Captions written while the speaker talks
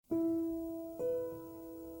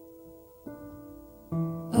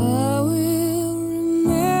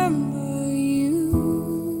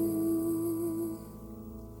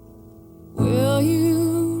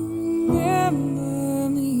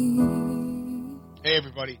Hey,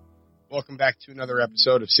 everybody. Welcome back to another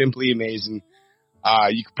episode of Simply Amazing.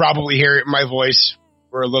 You can probably hear it in my voice.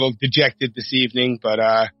 We're a little dejected this evening, but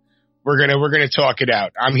we're gonna talk it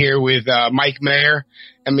out. I'm here with Mike Mayer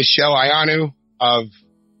and Michelle Ianu of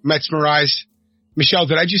Mesmerized. Michelle,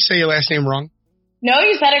 did I just say your last name wrong? No,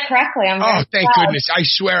 you said it correctly. Thank goodness. I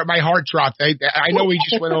swear my heart dropped. I know we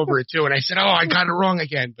just went over it too, and I said, I got it wrong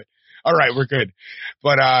again. But all right, we're good.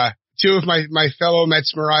 But two of my fellow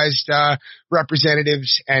Mesmerized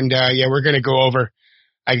representatives, and we're going to go over,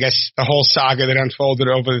 I guess, the whole saga that unfolded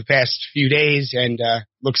over the past few days, and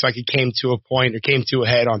looks like it came to a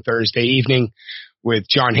head on Thursday evening with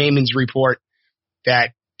Jon Heyman's report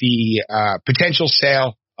that the potential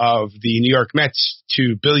sale of the New York Mets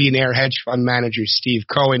to billionaire hedge fund manager Steve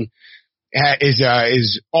Cohen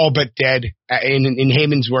is all but dead. In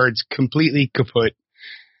Heyman's words, completely kaput.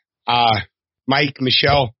 Mike,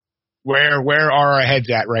 Michelle, where are our heads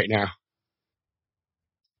at right now?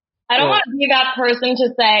 I don't want to be that person to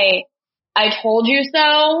say, I told you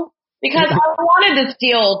so, because I wanted this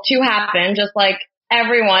deal to happen, just like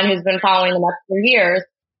everyone who's been following the Mets for years.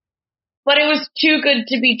 But it was too good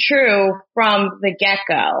to be true from the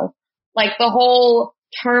get-go. Like, the whole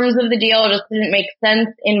terms of the deal just didn't make sense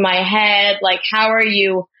in my head. Like, how are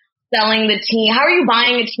you selling the team? How are you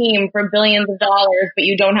buying a team for billions of dollars, but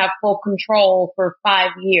you don't have full control for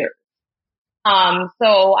 5 years?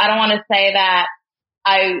 So I don't want to say that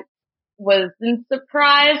I wasn't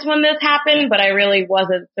surprised when this happened, but I really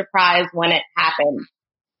wasn't surprised when it happened.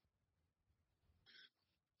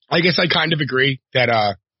 I guess I kind of agree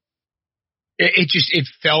that it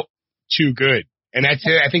felt too good. And that's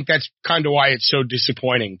it. I think that's kind of why it's so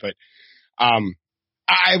disappointing. But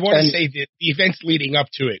I want to say that the events leading up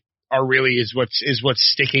to it is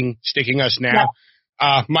what's sticking us now.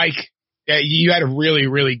 Yeah. Mike, you had a really,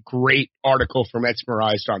 really great article from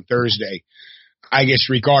Mesmerized on Thursday, I guess,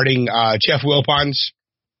 regarding Jeff Wilpon's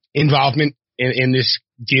involvement in this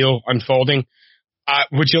deal unfolding.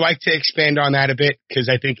 Would you like to expand on that a bit? Because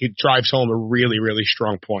I think it drives home a really, really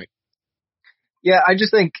strong point. Yeah, I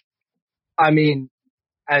just think,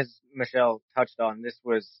 as Michelle touched on, this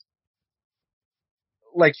was,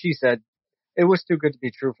 like she said, it was too good to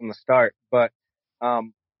be true from the start. But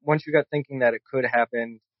once you got thinking that it could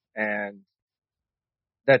happen and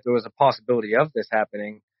that there was a possibility of this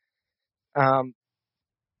happening,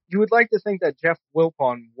 you would like to think that Jeff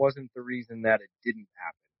Wilpon wasn't the reason that it didn't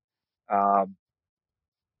happen.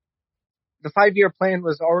 The 5-year plan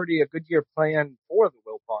was already a good year plan for the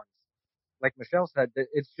Wilpons. Like Michelle said,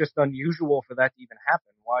 it's just unusual for that to even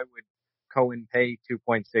happen. Why would Cohen pay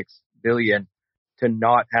 $2.6 billion to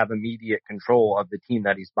not have immediate control of the team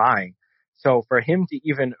that he's buying? So for him to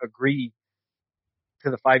even agree to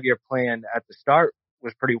the 5-year plan at the start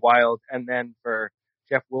was pretty wild. And then for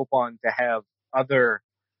Jeff Wilpon to have to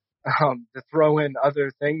throw in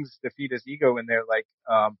other things to feed his ego in there, like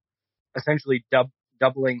essentially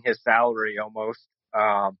doubling his salary almost,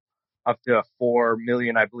 up to $4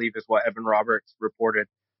 million, I believe is what Evan Roberts reported.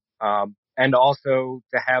 And also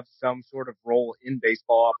to have some sort of role in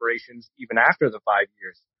baseball operations even after the 5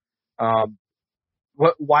 years.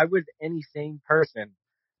 Why would any sane person,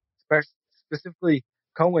 specifically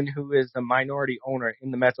Cohen, who is a minority owner in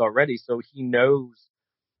the Mets already, so he knows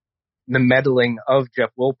the meddling of Jeff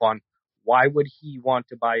Wilpon, why would he want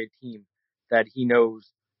to buy a team that he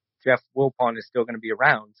knows Jeff Wilpon is still going to be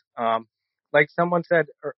around? Like someone said,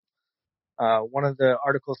 one of the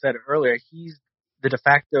articles said earlier, he's the de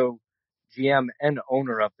facto GM and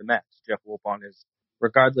owner of the Mets. Jeff Wilpon is,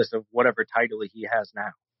 regardless of whatever title he has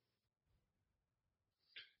now.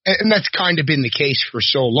 And that's kind of been the case for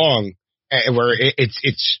so long, where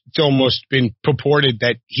it's almost been purported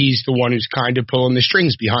that he's the one who's kind of pulling the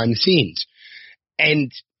strings behind the scenes.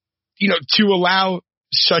 And, to allow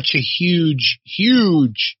such a huge,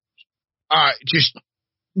 just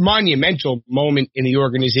monumental moment in the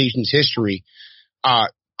organization's history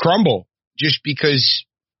crumble just because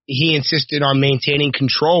he insisted on maintaining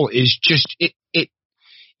control is just it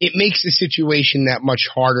makes the situation that much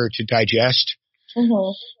harder to digest.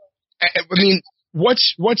 Mm-hmm.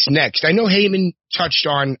 What's next? I know Heyman touched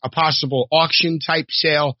on a possible auction type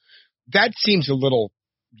sale. That seems a little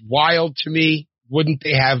wild to me. Wouldn't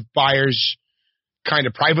they have buyers kind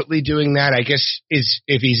of privately doing that? I guess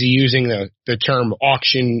if he's using the term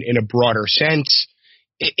auction in a broader sense,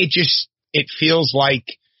 it feels like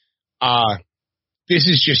this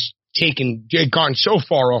is just gone so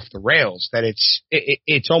far off the rails that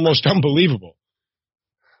it's almost unbelievable.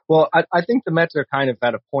 Well, I think the Mets are kind of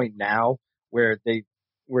at a point now where they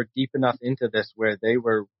were deep enough into this where they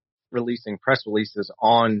were releasing press releases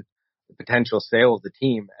on the potential sale of the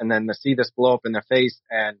team. And then to see this blow up in their face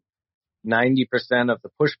and 90% of the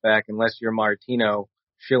pushback, unless you're Martino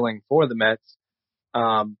shilling for the Mets,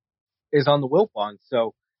 is on the Wilpons.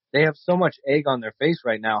 So they have so much egg on their face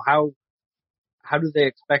right now. How do they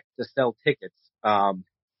expect to sell tickets?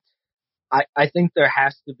 I think there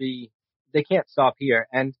has to be, they can't stop here.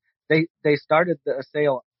 And they started the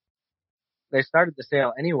sale. They started the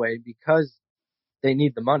sale anyway because they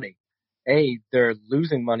need the money. A, they're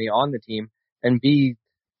losing money on the team, and B,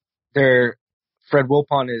 Fred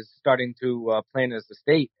Wilpon is starting to plan his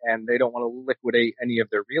estate, and they don't want to liquidate any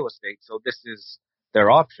of their real estate. So this is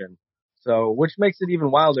their option. So, which makes it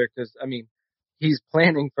even wilder because, I mean, he's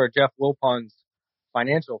planning for Jeff Wilpon's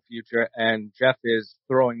financial future, and Jeff is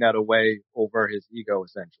throwing that away over his ego,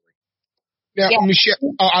 essentially. Now, Yeah. Michelle,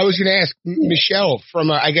 I was going to ask Michelle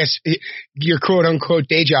from, I guess, your quote unquote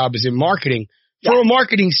day job is in marketing. From a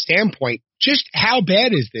marketing standpoint, just how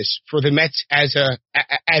bad is this for the Mets as a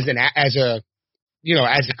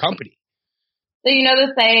company? So you know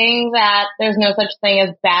the saying that there's no such thing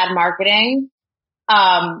as bad marketing?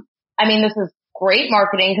 I mean, this is great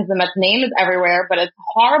marketing because the Mets name is everywhere, but it's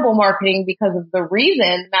horrible marketing because of the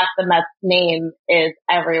reason that the Mets name is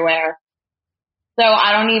everywhere. So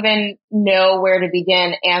I don't even know where to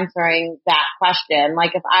begin answering that question.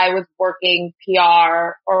 Like if I was working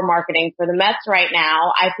PR or marketing for the Mets right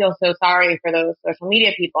now, I feel so sorry for those social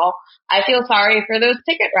media people. I feel sorry for those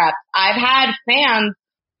ticket reps. I've had fans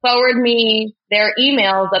forward me their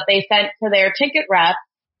emails that they sent to their ticket reps,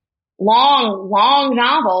 long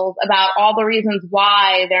novels about all the reasons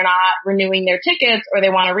why they're not renewing their tickets, or they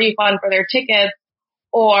want a refund for their tickets,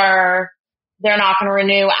 or they're not going to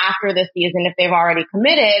renew after this season if they've already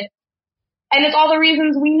committed. And it's all the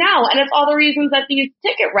reasons we know. And it's all the reasons that these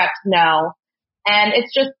ticket reps know. And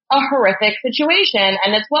it's just a horrific situation.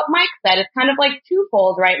 And it's what Mike said. It's kind of like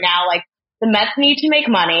twofold right now. Like the Mets need to make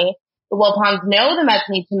money. The Wilpons know the Mets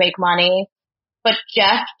need to make money. But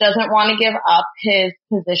Jeff doesn't want to give up his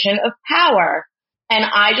position of power. And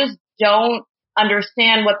I just don't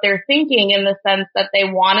understand what they're thinking in the sense that they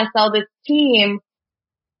want to sell this team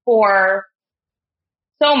for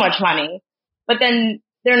so much money, but then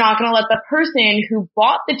they're not going to let the person who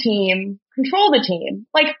bought the team control the team.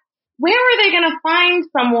 Like, where are they going to find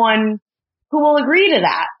someone who will agree to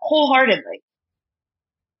that wholeheartedly?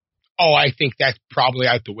 Oh, I think that's probably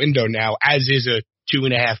out the window now, as is a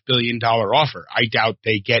 $2.5 billion offer. I doubt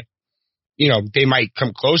they get, they might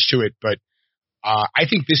come close to it, but I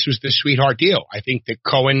think this was the sweetheart deal. I think that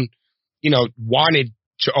Cohen, wanted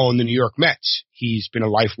to own the New York Mets. He's been a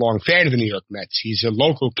lifelong fan of the New York Mets. He's a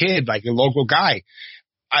local kid, like a local guy.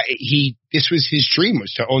 This was his dream,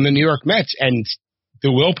 was to own the New York Mets, and the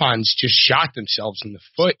Wilpons just shot themselves in the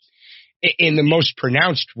foot in the most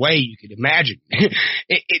pronounced way you could imagine.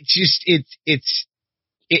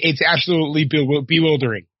 It's absolutely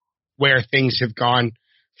bewildering where things have gone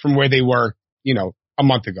from where they were, a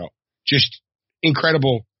month ago. Just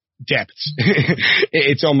incredible depths.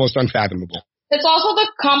 It's almost unfathomable. It's also the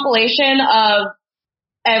compilation of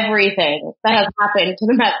everything that has happened to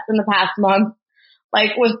the Mets in the past month,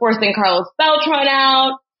 like with forcing Carlos Beltran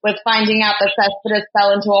out, with finding out that Cespedes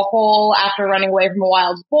fell into a hole after running away from a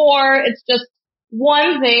wild boar. It's just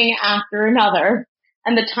one thing after another,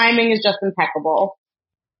 and the timing is just impeccable.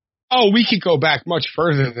 Oh, we could go back much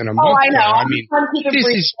further than a month. Oh, I know. Ago. I mean, this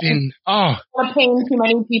has been, I don't want to pain too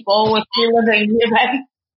many people with reliving the event.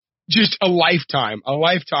 Just a lifetime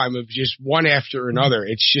of just one after another.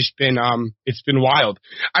 It's just been, it's been wild.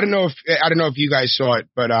 I don't know if you guys saw it,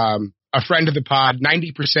 but, a friend of the pod,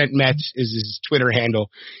 90% Mets is his Twitter handle.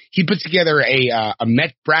 He put together a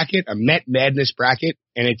Met bracket, a Met Madness bracket,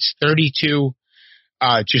 and it's 32,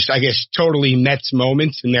 just, I guess, totally Mets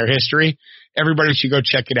moments in their history. Everybody should go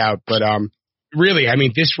check it out. But, really, I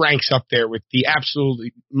mean, this ranks up there with the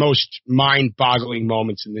absolutely most mind-boggling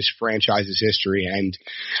moments in this franchise's history, and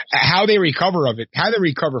how they recover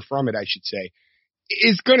from it, I should say,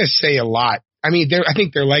 is going to say a lot. I mean, I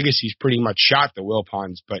think their legacy's pretty much shot, the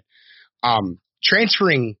Wilpons, but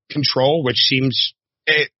transferring control, which seems,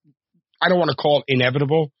 I don't want to call it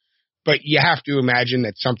inevitable, but you have to imagine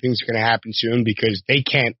that something's going to happen soon, because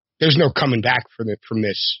there's no coming back from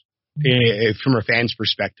this. From a fan's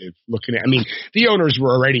perspective, the owners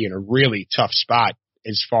were already in a really tough spot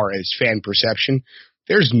as far as fan perception.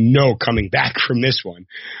 There's no coming back from this one,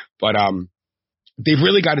 but they've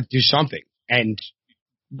really got to do something. And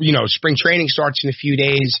spring training starts in a few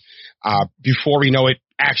days. Before we know it,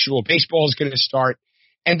 actual baseball is going to start,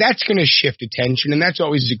 and that's going to shift attention. And that's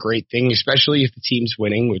always a great thing, especially if the team's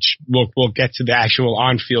winning, which we'll get to the actual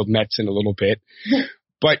on-field Mets in a little bit.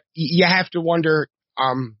 But you have to wonder,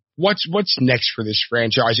 what's next for this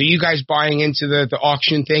franchise? Are you guys buying into the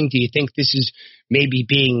auction thing? Do you think this is maybe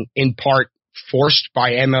being in part forced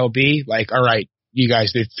by MLB? Like, all right, you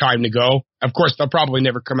guys, it's time to go. Of course, they'll probably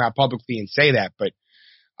never come out publicly and say that, but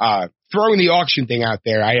throwing the auction thing out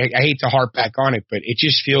there, I hate to harp back on it, but it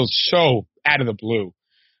just feels so out of the blue.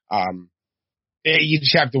 You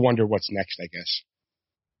just have to wonder what's next, I guess.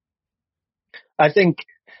 I think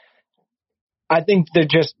they're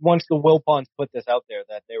just, once the Wilpons put this out there,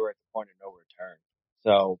 that they were at the point of no return.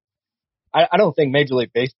 So I don't think Major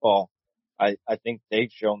League Baseball, I think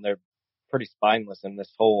they've shown they're pretty spineless in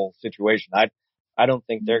this whole situation. I don't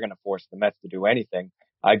think they're going to force the Mets to do anything.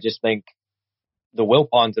 I just think the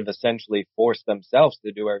Wilpons have essentially forced themselves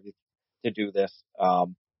to do this.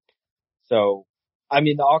 So, I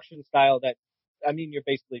mean, the auction style you're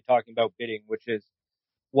basically talking about bidding, which is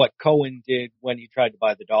what Cohen did when he tried to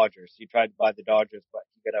buy the Dodgers. He tried to buy the Dodgers, but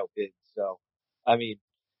he got outbid. So, I mean,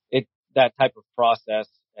 that type of process.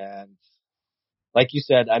 And like you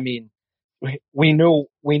said, I mean, we know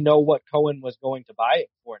what Cohen was going to buy it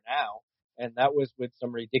for now, and that was with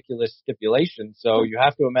some ridiculous stipulations. So you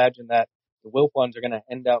have to imagine that the Wilpons are going to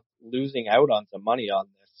end up losing out on some money on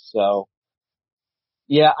this. So,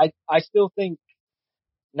 yeah, I still think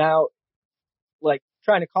now, like,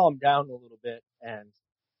 trying to calm down a little bit and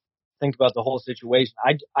think about the whole situation.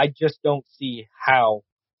 I just don't see how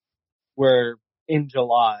we're in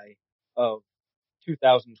July of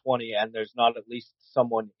 2020 and there's not at least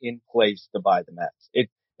someone in place to buy the Mets. It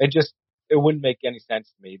wouldn't make any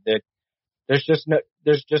sense to me. That there's just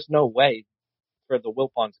no way for the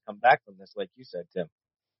Wilpons to come back from this, like you said, Tim.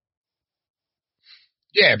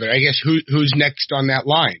 Yeah, but I guess who's next on that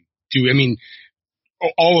line? I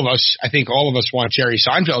think all of us want Jerry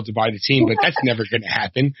Seinfeld to buy the team, but that's never going to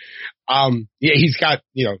happen. Yeah, he's got,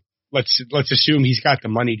 let's assume he's got the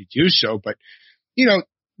money to do so, but,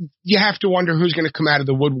 you have to wonder who's going to come out of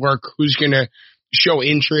the woodwork, who's going to show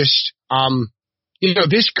interest.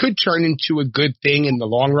 This could turn into a good thing in the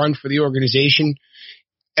long run for the organization.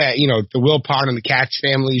 The Wilpon and the Katz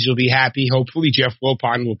families will be happy. Hopefully Jeff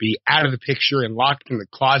Wilpon will be out of the picture and locked in the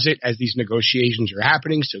closet as these negotiations are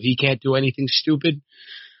happening, so he can't do anything stupid.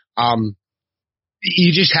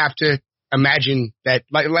 You just have to imagine that,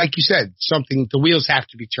 like you said, the wheels have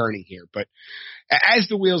to be turning here. But as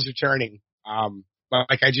the wheels are turning,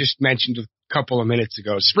 like I just mentioned a couple of minutes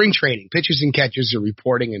ago, spring training, pitchers and catchers are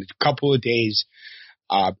reporting in a couple of days.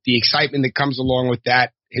 The excitement that comes along with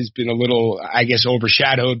that has been a little, I guess,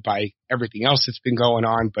 overshadowed by everything else that's been going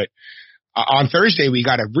on. But on Thursday, we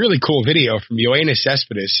got a really cool video from Yoenis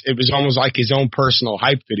Cespedes. It was almost like his own personal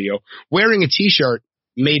hype video, wearing a T-shirt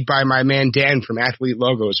made by my man Dan from Athlete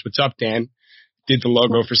Logos. What's up, Dan? Did the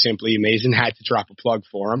logo for Simply Amazing. Had to drop a plug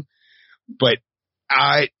for him. But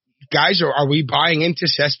guys, are we buying into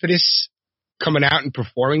Cespedes coming out and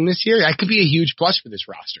performing this year? That could be a huge plus for this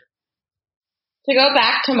roster. To go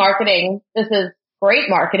back to marketing, this is great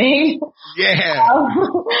marketing. Yeah.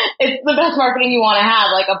 It's the best marketing you want to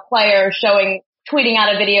have, like a player tweeting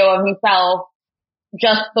out a video of himself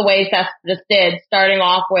just the way Cespedes did, starting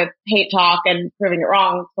off with hate talk and proving it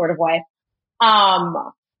wrong sort of way. I'm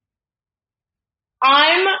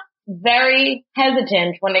very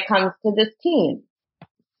hesitant when it comes to this team.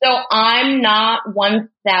 So I'm not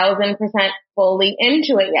 1,000% fully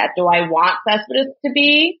into it yet. Do I want Cespedes to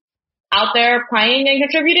be out there playing and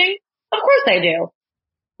contributing? Of course I do.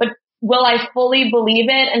 But will I fully believe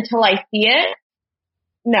it until I see it?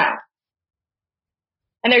 No.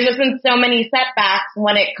 And there's just been so many setbacks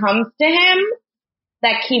when it comes to him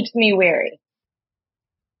that keeps me weary.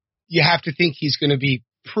 You have to think he's going to be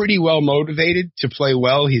pretty well motivated to play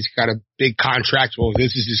well. He's got a big contract. Well,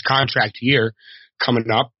 this is his contract year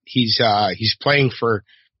coming up. He's playing for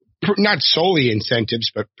not solely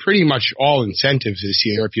incentives, but pretty much all incentives this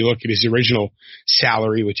year. If you look at his original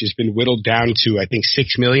salary, which has been whittled down to, I think,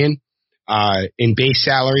 $6 million, in base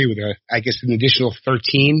salary with an additional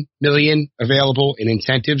 $13 million available in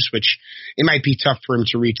incentives, which it might be tough for him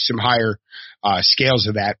to reach some higher, scales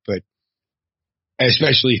of that, but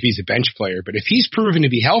especially if he's a bench player. But if he's proven to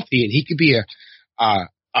be healthy and he could be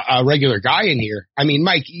a regular guy in here. I mean,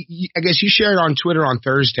 Mike, I guess you shared on Twitter on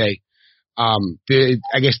Thursday, a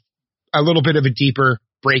little bit of a deeper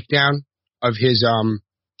breakdown of his,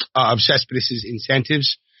 of Cespedes'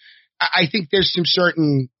 incentives. I think there's some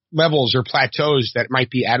certain levels or plateaus that might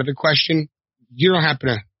be out of the question. You don't happen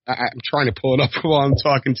to, I'm trying to pull it up while I'm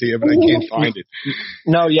talking to you, but I can't find it.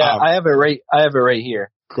 No, yeah, I have it right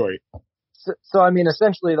here. Great. So I mean,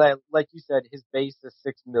 essentially, like you said, his base is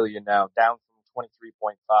 $6 million now, down from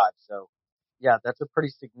 23.5. So yeah, that's a pretty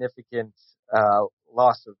significant,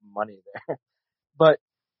 loss of money there. But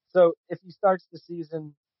So if he starts the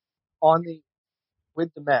season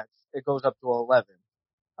with the Mets, it goes up to 11.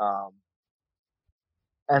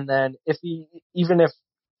 And then even if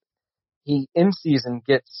he in season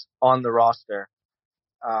gets on the roster,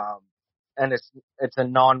 and it's a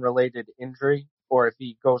non-related injury, or if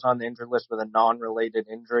he goes on the injured list with a non-related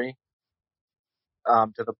injury,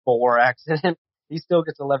 to the Bohr accident, he still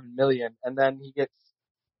gets 11 million, and then he gets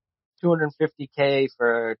 250K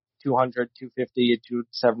for 200, 250,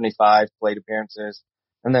 275 plate appearances,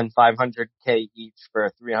 and then 500K each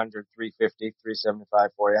for 300, 350, 375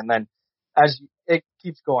 for you, and then as it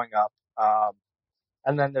keeps going up,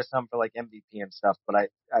 and then there's some for like MVP and stuff, but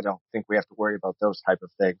I don't think we have to worry about those type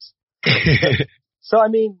of things. So I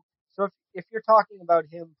mean, if you're talking about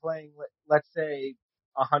him playing, let's say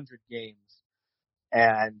 100 games,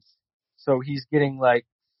 and so he's getting like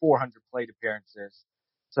 400 plate appearances,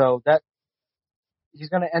 so that he's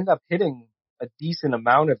going to end up hitting a decent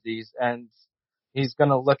amount of these, and he's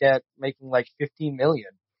going to look at making like 15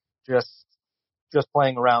 million just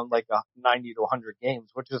playing around like 90 to 100 games,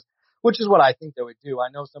 which is what I think they would do. I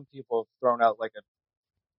know some people have thrown out like a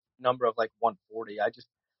number of like 140. I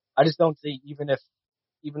just don't see, even if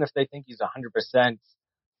they think he's 100%,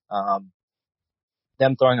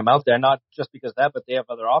 them throwing him out there, not just because of that, but they have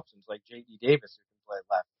other options like J.D. Davis who can play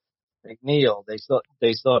left, McNeil.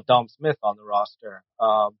 They still have Dom Smith on the roster.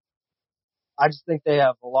 I just think they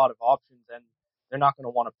have a lot of options, and they're not going to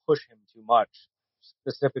want to push him too much,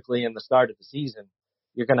 specifically in the start of the season.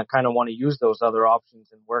 You're going to kind of want to use those other options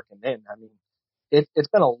and work him in. I mean, it's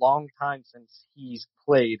been a long time since he's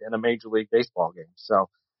played in a Major League Baseball game, so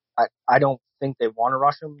I don't think they want to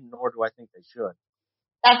rush him, nor do I think they should.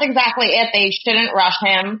 That's exactly it. They shouldn't rush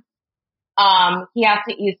him. He has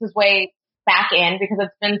to ease his way back in because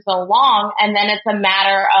it's been so long, and then it's a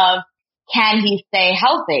matter of, can he stay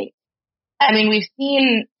healthy? I mean, we've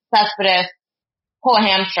seen Cespedes pull a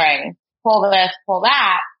hamstring, pull this, pull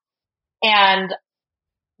that, and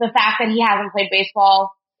the fact that he hasn't played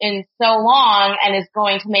baseball in so long and is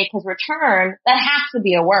going to make his return, that has to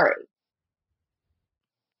be a worry.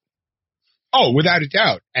 Oh, without a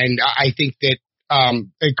doubt. And I think that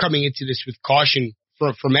coming into this with caution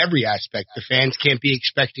from every aspect, the fans can't be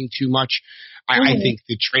expecting too much. I think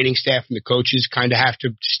the training staff and the coaches kind of have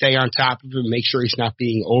to stay on top of him, make sure he's not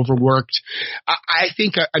being overworked. I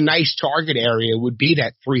think a nice target area would be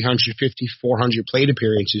that 350, 400 plate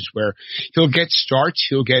appearances where he'll get starts,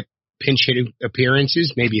 he'll get pinch hitting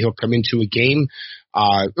appearances, maybe he'll come into a game,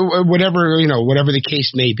 whatever the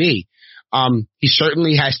case may be. He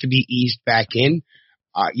certainly has to be eased back in.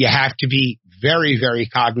 You have to be very, very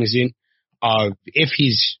cognizant of if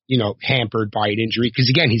he's, hampered by an injury. Because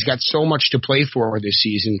again, he's got so much to play for this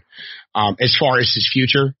season, as far as his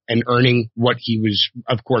future and earning what he was,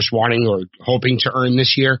 of course, wanting or hoping to earn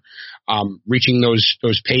this year, reaching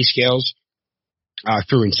those pay scales,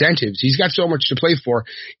 through incentives. He's got so much to play for.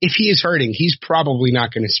 If he is hurting, he's probably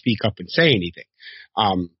not going to speak up and say anything.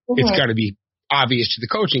 It's got to be obvious to the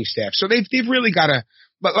coaching staff. So they've really got to,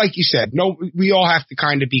 but like you said, we all have to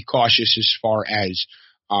kind of be cautious as far as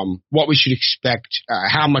what we should expect,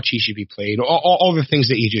 how much he should be played, all the things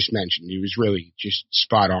that you just mentioned. He was really just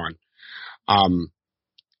spot on.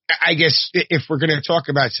 I guess if we're going to talk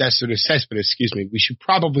about Cespedes, we should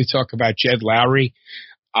probably talk about Jed Lowrie.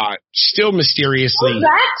 Still mysteriously. Who's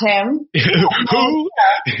that, Tim? Who?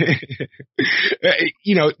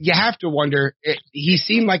 You have to wonder. He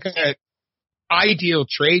seemed like an ideal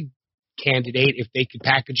trade candidate if they could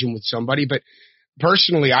package him with somebody, but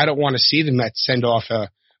personally, I don't want to see the Mets send off a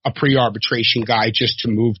pre-arbitration guy just to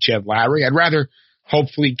move Jed Lowrie. I'd rather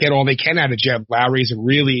hopefully get all they can out of Jed Lowrie. He's a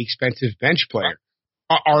really expensive bench player.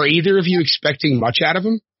 Are either of you expecting much out of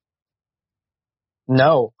him?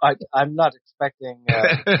 No, I'm not expecting.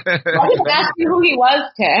 I was asking who he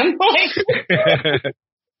was, Tim.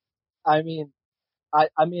 I mean,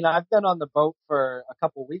 I've been on the boat for a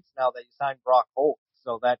couple weeks now that you signed Brock Holt,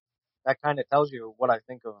 so that kind of tells you what I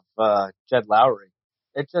think of Jed Lowrie.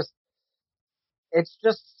 It's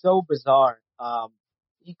just so bizarre.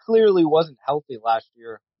 He clearly wasn't healthy last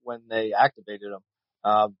year when they activated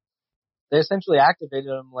him. They essentially activated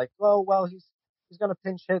him like, well, he's going to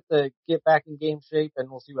pinch hit to get back in game shape, and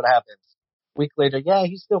we'll see what happens. Week later, yeah,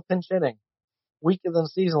 he's still pinch hitting. Week of the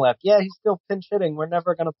season left, yeah, he's still pinch hitting. We're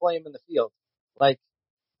never going to play him in the field. Like,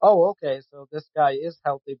 oh, okay, so this guy is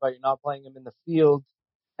healthy, but you're not playing him in the field,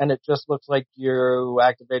 and it just looks like you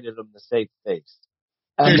activated him to save face.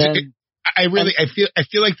 And then I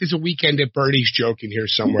feel like there's a Weekend at Bernie's joke in here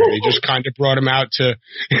somewhere. They just kind of brought him out to,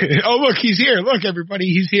 oh, look, he's here. Look, everybody,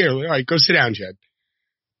 he's here. All right, go sit down, Jed.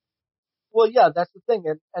 Well, yeah, that's the thing.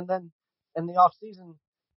 And then in the off season,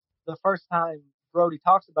 the first time Brody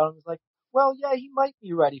talks about him, he's like, well, yeah, he might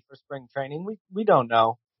be ready for spring training. We don't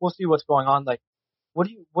know. We'll see what's going on. Like, what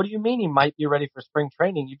do you mean he might be ready for spring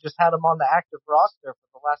training? You just had him on the active roster for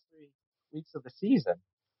the last 3 weeks of the season.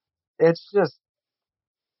 It's just,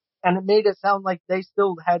 and it made it sound like they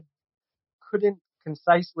still couldn't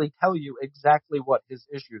concisely tell you exactly what his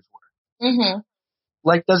issues were. Mm-hmm.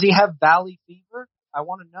 Like, does he have valley fever? I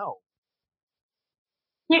want to know.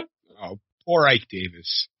 Oh, poor Ike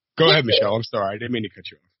Davis. Go ahead, Michelle. I'm sorry. I didn't mean to cut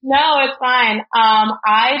you off. No, it's fine.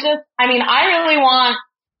 I really want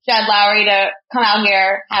Jed Lowry to come out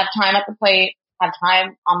here, have time at the plate, have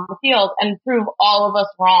time on the field, and prove all of us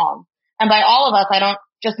wrong. And by all of us, I don't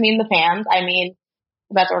just mean the fans. I mean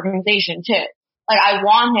the Mets organization too. Like, I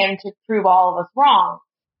want him to prove all of us wrong.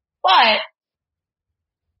 But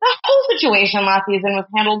the whole situation last season was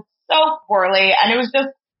handled so poorly, and it was just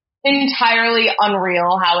entirely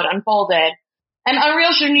unreal how it unfolded. And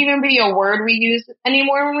unreal shouldn't even be a word we use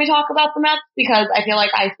anymore when we talk about the Mets, because I feel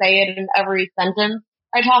like I say it in every sentence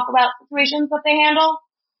I talk about situations that they handle.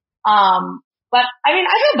 But I mean,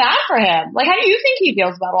 I feel bad for him. Like, how do you think he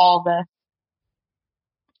feels about all of this?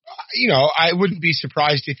 You know, I wouldn't be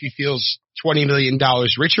surprised if he feels $20 million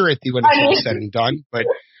richer when it's all said and done. But,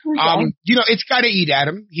 you know, it's got to eat at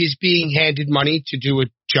him. He's being handed money to do a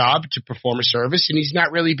job, to perform a service, and he's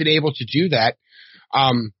not really been able to do that.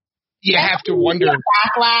 You have to wonder.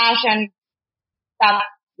 Backlash and that,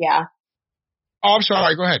 yeah. Oh, I'm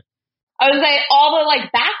sorry. Go ahead. I was like, all the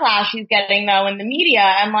like backlash he's getting though in the media,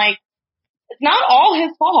 and like, it's not all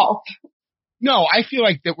his fault. No, I feel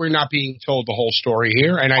like that we're not being told the whole story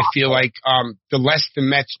here, and I feel like the less the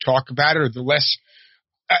Mets talk about it, or the less,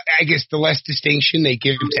 I guess, the less distinction they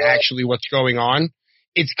give to actually what's going on,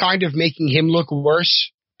 it's kind of making him look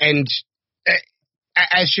worse. And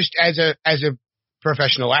as a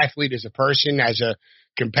professional athlete, as a person, as a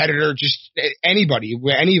competitor, just anybody,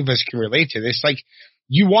 any of us can relate to this. Like,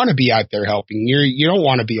 you want to be out there helping. You don't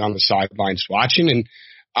want to be on the sidelines watching. And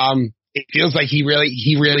it feels like he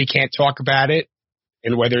really can't talk about it.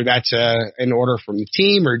 And whether that's an order from the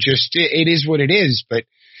team or just it is what it is. But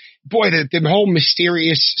boy, the whole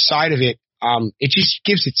mysterious side of it, it just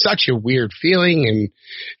gives it such a weird feeling. And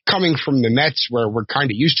coming from the Mets, where we're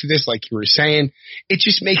kind of used to this, like you were saying, it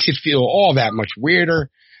just makes it feel all that much weirder.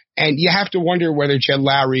 And you have to wonder whether Jed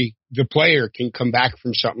Lowry, the player, can come back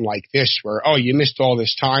from something like this, where, oh, you missed all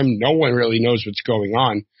this time. No one really knows what's going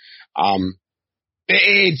on.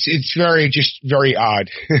 It's very odd.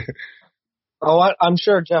 Oh, I'm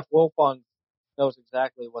sure Jeff Wilpon knows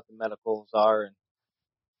exactly what the medicals are, and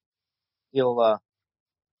he'll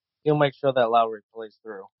make sure that Lowry plays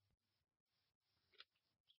through.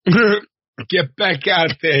 Get back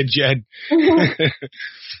out there, Jed.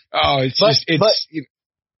 Oh,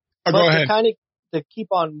 go ahead. To keep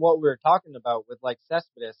on what we were talking about with like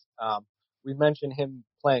Cespedes, we mentioned him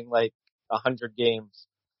playing like 100 games,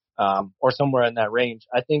 or somewhere in that range.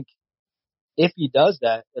 I think if he does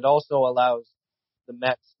that, it also allows the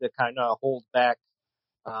Mets to kind of hold back,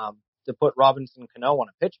 to put Robinson Cano on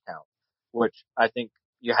a pitch count, which I think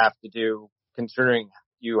you have to do considering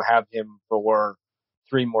you have him for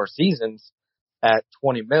 3 more seasons at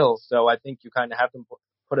 20 mils. So I think you kind of have to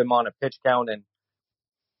put him on a pitch count. And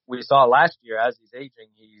we saw last year, as he's aging,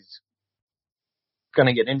 he's going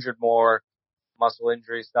to get injured more, muscle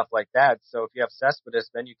injuries, stuff like that. So if you have Cespedes,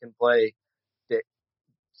 then you can play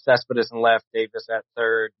Cespedes in left, Davis at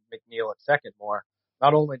third, McNeil at second more.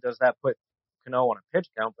 Not only does that put Cano on a pitch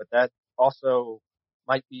count, but that also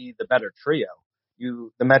might be the better trio.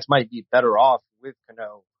 The Mets might be better off with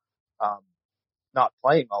Cano not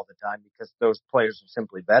playing all the time, because those players are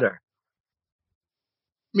simply better.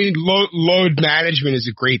 I mean, load management is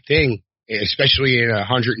a great thing, especially in a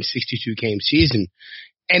 162-game season.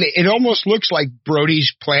 And it almost looks like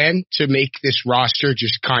Brody's plan to make this roster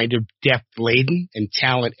just kind of depth-laden and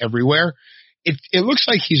talent everywhere. It looks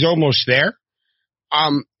like he's almost there.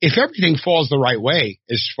 If everything falls the right way,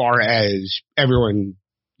 as far as everyone,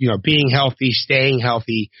 being healthy, staying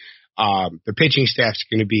healthy, the pitching staff's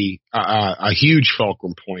going to be a huge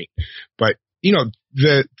fulcrum point. But,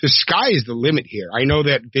 the sky is the limit here. I know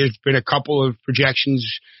that there's been a couple of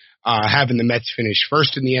projections having the Mets finish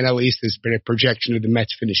first in the NL East. There's been a projection of the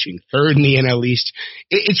Mets finishing third in the NL East.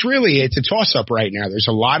 It's a toss-up right now. There's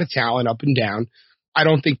a lot of talent up and down. I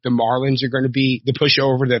don't think the Marlins are going to be the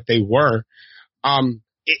pushover that they were.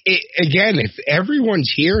 Again, if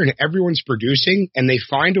everyone's here and everyone's producing and they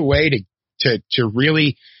find a way to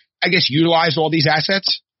really, I guess, utilize all these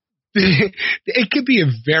assets, it could be a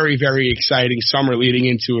very, very exciting summer leading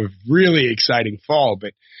into a really exciting fall.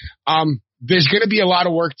 But there's going to be a lot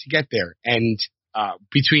of work to get there. And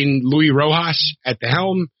between Luis Rojas at the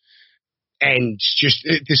helm and just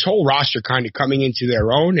this whole roster kind of coming into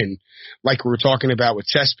their own. And like we were talking about with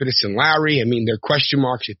Cespedes and Lowry, I mean, they're question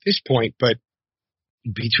marks at this point, but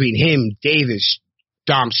between him, Davis,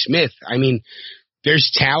 Dom Smith, I mean,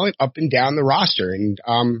 there's talent up and down the roster. And,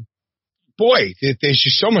 boy, there's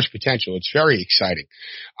just so much potential. It's very exciting.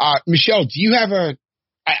 Michelle, do you have a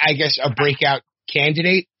breakout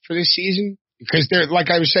candidate for this season? Because like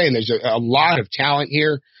I was saying, there's a lot of talent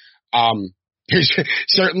here. There's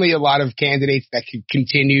certainly a lot of candidates that could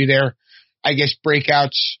continue their,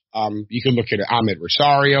 breakouts. You can look at Ahmed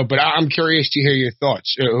Rosario, but I'm curious to hear your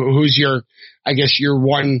thoughts. Who's your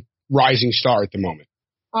one rising star at the moment?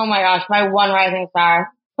 Oh my gosh, my one rising star.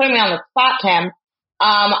 Putting me on the spot, Tim.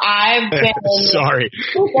 I've been sorry.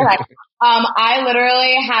 I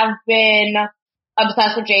literally have been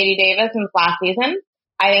obsessed with JD Davis since last season.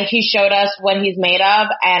 I think he showed us what he's made of,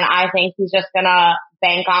 and I think he's just gonna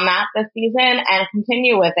bank on that this season and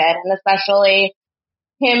continue with it. And especially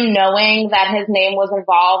him knowing that his name was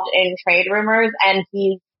involved in trade rumors and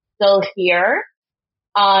he's still here,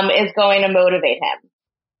 is going to motivate him.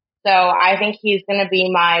 So I think he's gonna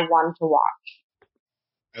be my one to watch.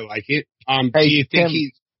 I like it. Hey, do you think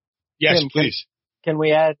Tim, yes, Tim, please. Can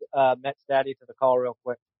we add Mets Daddy to the call real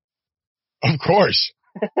quick? Of course.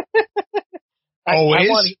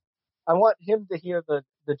 Always. I want him to hear the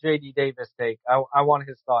JD Davis take. I want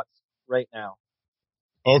his thoughts right now.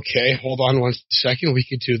 Okay, hold on 1 second. We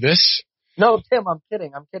could do this. No, Tim, I'm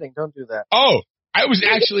kidding. Don't do that. Oh, I was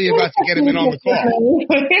actually about to get him in on the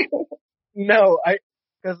call. No,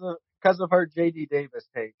 because of her JD Davis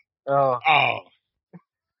take. Oh.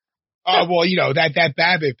 Well, that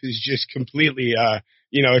BABIP is just completely,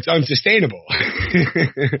 it's unsustainable.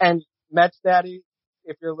 And Mets Daddy,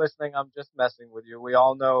 if you're listening, I'm just messing with you. We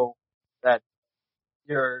all know that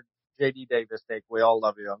you're JD Davis take. We all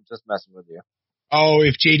love you. I'm just messing with you. Oh,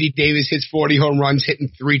 if JD Davis hits 40 home runs, hitting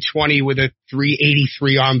 320 with a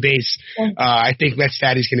 383 on base, I think Mets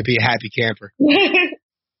Daddy's going to be a happy camper.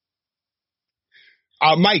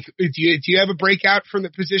 Mike, do you have a breakout from the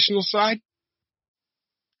positional side?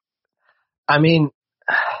 I mean,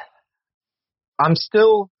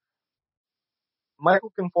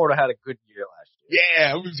 Michael Conforto had a good year last year.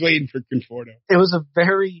 Yeah, I was waiting for Conforto. It was a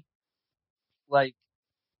very,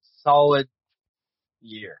 solid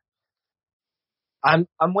year. I'm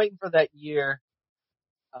waiting for that year,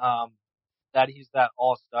 that he's that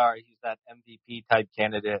all-star, he's that MVP type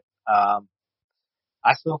candidate.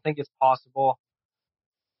 I still think it's possible.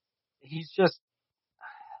 He's just,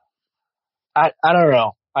 I don't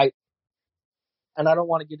know. And I don't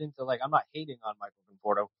want to get into I'm not hating on Michael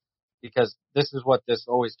Conforto, because this is what this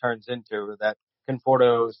always turns into, that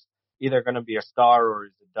Conforto's either going to be a star or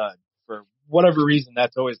he's a dud. For whatever reason,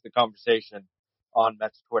 that's always the conversation on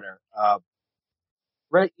Mets Twitter.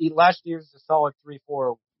 Last year's a solid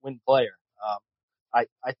 3-4 win player. I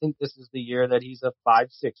think this is the year that he's a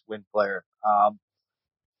 5-6 win player.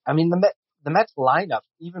 I mean, the Mets lineup,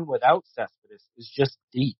 even without Cespedes, is just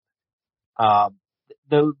deep.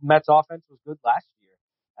 The Mets offense was good last year,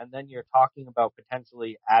 and then you're talking about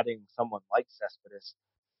potentially adding someone like Cespedes.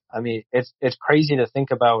 I mean, it's crazy to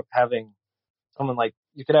think about having someone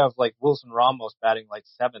you could have Wilson Ramos batting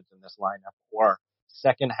 7th in this lineup, or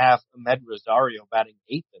second half Ahmed Rosario batting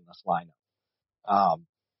 8th in this lineup.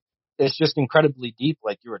 It's just incredibly deep,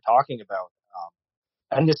 like you were talking about.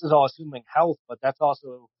 And this is all assuming health, but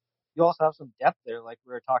you also have some depth there, like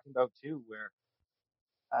we were talking about too, where,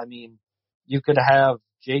 I mean, you could have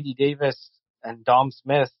JD Davis and Dom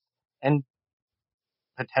Smith and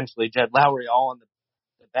potentially Jed Lowry all on the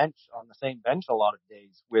bench, on the same bench a lot of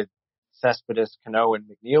days, with Cespedes, Cano, and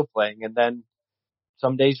McNeil playing. And then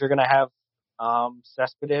some days you're going to have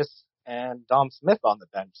Cespedes and Dom Smith on the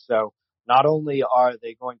bench. So not only are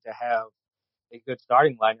they going to have a good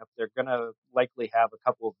starting lineup, they're going to likely have a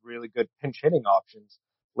couple of really good pinch hitting options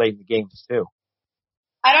late in the games too.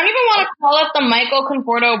 I don't even want to call it the Michael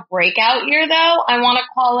Conforto breakout year, though. I want to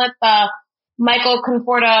call it the Michael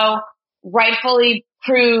Conforto rightfully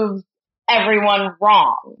proves everyone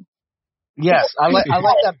wrong. Yes, I like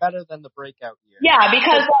that better than the breakout year. Yeah,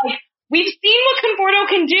 because we've seen what Conforto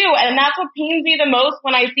can do, and that's what pains me the most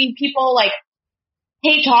when I see people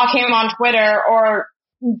hate talk him on Twitter or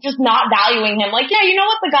just not valuing him. Yeah, you know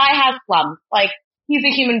what? The guy has slumps. He's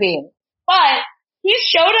a human being. But he's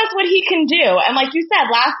showed us what he can do. And like you said,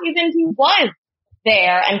 last season he was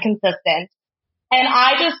there and consistent. And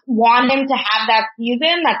I just want him to have that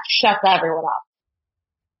season that shuts everyone up.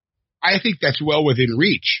 I think that's well within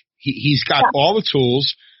reach. He's got all the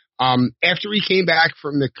tools. After he came back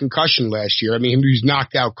from the concussion last year, I mean, he was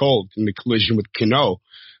knocked out cold in the collision with Cano.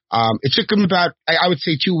 It took him about, I would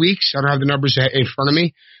say 2 weeks. I don't have the numbers in front of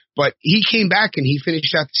me, but he came back and he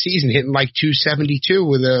finished out the season hitting like 272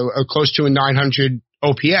 with a close to a 900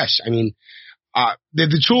 OPS. I mean,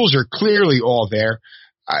 the tools are clearly all there.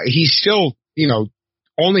 He's still,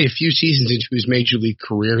 only a few seasons into his major league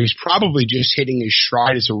career. He's probably just hitting his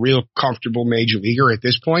stride as a real comfortable major leaguer at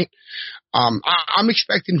this point. I'm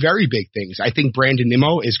expecting very big things. I think Brandon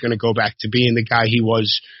Nimmo is going to go back to being the guy he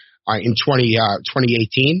was in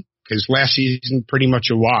 2018, because last season pretty much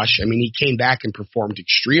a wash. I mean, he came back and performed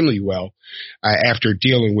extremely well after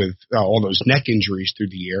dealing with all those neck injuries through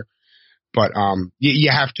the year. But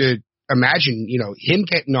you have to imagine, him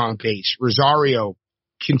getting on base, Rosario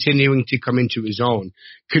continuing to come into his own,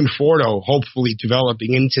 Conforto hopefully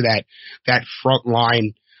developing into that front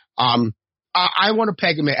line. I want to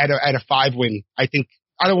peg him at a 5-win. I think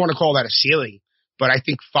I don't want to call that a ceiling, but I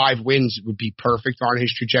think 5 wins would be perfect on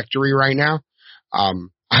his trajectory right now.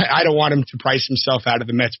 I don't want him to price himself out of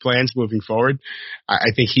the Mets plans moving forward.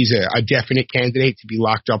 I think he's a definite candidate to be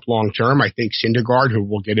locked up long term. I think Syndergaard, who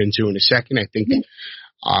we'll get into in a second, I think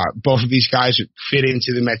both of these guys fit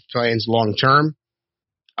into the Mets plans long term.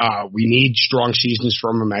 We need strong seasons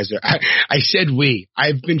from him. I said we.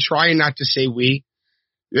 I've been trying not to say we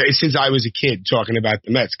since I was a kid talking about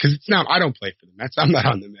the Mets, because it's now I don't play for the Mets. I'm not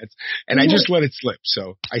on the Mets, and I just let it slip.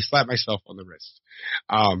 So I slapped myself on the wrist.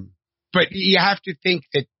 But you have to think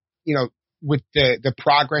that, with the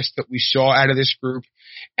progress that we saw out of this group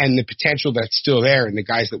and the potential that's still there, and the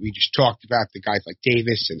guys that we just talked about, the guys like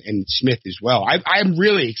Davis and Smith as well. I'm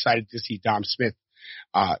really excited to see Dom Smith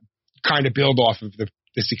kind of build off of the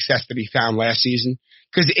success that he found last season,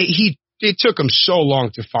 because it took him so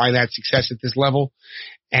long to find that success at this level.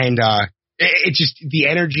 And it just, the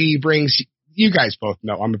energy he brings, you guys both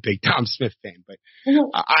know I'm a big Dom Smith fan, but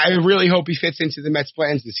I really hope he fits into the Mets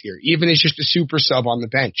plans this year, even as just a super sub on the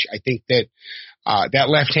bench. I think that that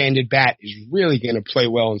left-handed bat is really going to play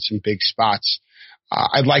well in some big spots.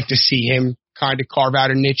 I'd like to see him kind of carve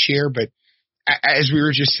out a niche here, but as we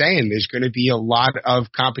were just saying, there's going to be a lot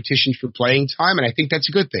of competition for playing time, and I think that's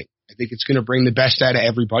a good thing. I think it's going to bring the best out of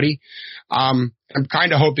everybody. I'm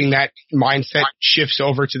kind of hoping that mindset shifts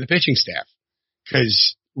over to the pitching staff,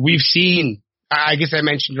 because we've seen, I guess I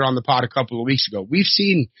mentioned it on the pod a couple of weeks ago, we've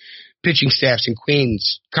seen pitching staffs in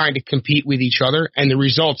Queens kind of compete with each other, and the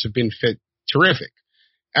results have been terrific.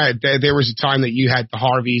 There was a time that you had the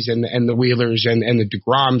Harveys and the Wheelers and the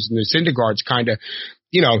DeGroms and the Syndergaards kind of,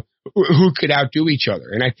 who could outdo each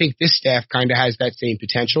other. And I think this staff kind of has that same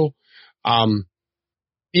potential. DeGrom,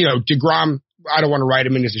 I don't want to write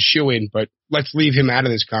him in as a shoo-in, but let's leave him out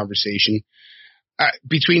of this conversation.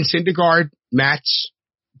 Between Syndergaard, Matz,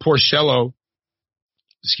 Porcello,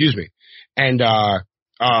 and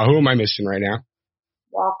who am I missing right now?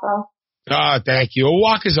 Walker. Thank you.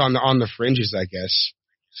 Walker's on the fringes, I guess.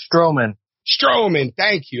 Stroman,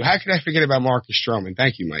 thank you. How could I forget about Marcus Stroman?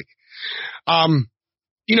 Thank you, Mike.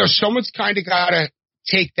 Someone's kind of got to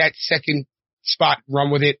take that second spot,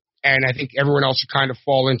 run with it, and I think everyone else will kind of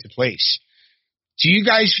fall into place. Do you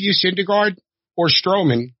guys view Syndergaard or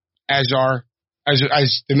Stroman as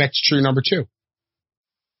the Mets' true number 2?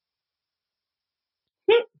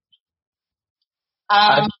 You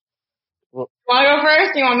want to go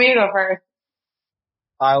first? Or you want me to go first?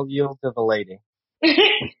 I'll yield to the lady.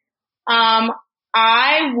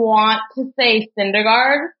 I want to say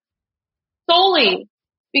Syndergaard solely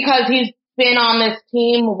because he's been on this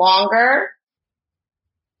team longer,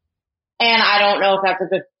 and I don't know if that's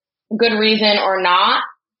a good reason or not,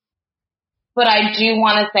 but I do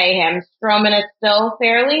want to say him. Stroman is still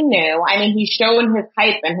fairly new. I mean, he's showing his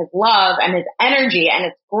hype and his love and his energy, and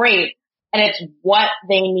it's great, and it's what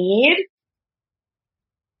they need,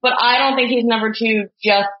 but I don't think he's number 2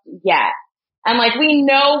 just yet. And we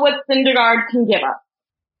know what Syndergaard can give us.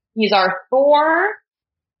 He's our Thor,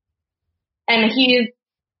 and he's,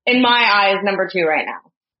 in my eyes, number 2 right now.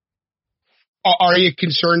 Are you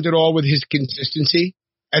concerned at all with his consistency,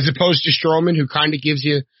 as opposed to Stroman, who kind of gives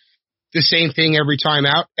you the same thing every time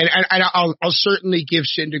out? And I'll certainly give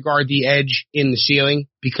Syndergaard the edge in the ceiling,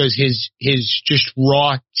 because his just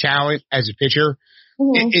raw talent as a pitcher,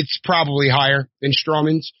 it's probably higher than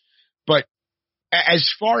Stroman's. But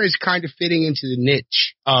as far as kind of fitting into the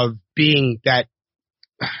niche of being that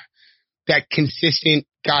consistent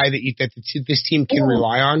guy that this team can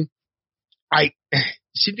rely on,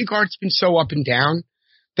 Syndergaard's been so up and down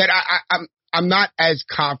that I'm not as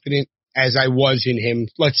confident as I was in him,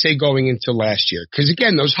 let's say going into last year. Cause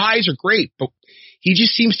again, those highs are great, but he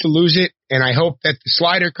just seems to lose it. And I hope that the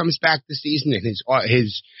slider comes back this season and his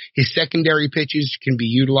secondary pitches can be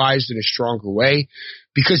utilized in a stronger way,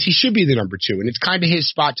 because he should be the number 2 and it's kind of his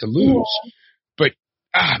spot to lose. Yeah. But,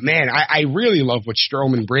 man, I really love what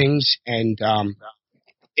Stroman brings. And, I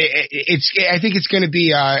think it's going to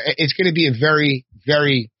be a very,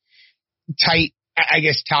 very tight, I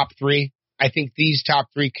guess, top 3. I think these top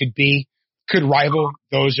 3 could rival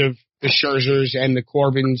those of the Scherzers and the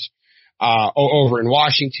Corbins over in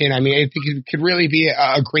Washington. I mean, I think it could really be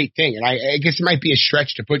a great thing. And I guess it might be a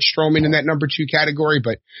stretch to put Stroman in that number 2 category,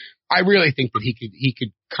 but I really think that he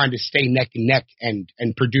could kind of stay neck and neck and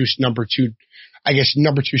produce number 2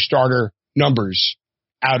 starter numbers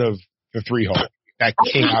out of the 3 hole. That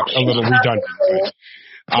came out a little redundant.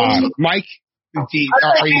 But, Mike,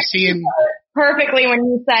 are you seeing perfectly when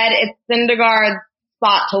you said it's Syndergaard's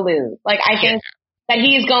spot to lose? Like, I think that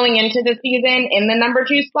he's going into the season in the number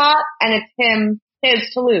 2 spot, and it's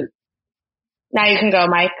his to lose. Now you can go,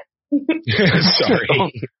 Mike.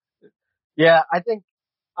 Sorry. Yeah,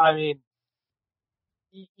 I mean,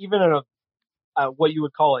 even in what you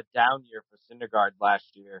would call a down year for Syndergaard last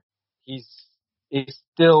year, he's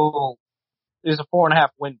still a 4.5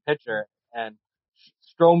 win pitcher, and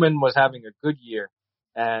Stroman was having a good year,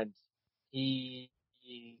 and he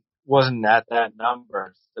wasn't at that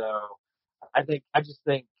number. So I just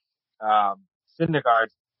think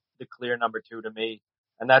Syndergaard's the clear number 2 to me,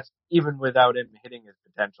 and that's even without him hitting his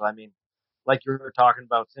potential. I mean, like you were talking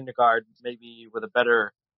about, Syndergaard maybe with a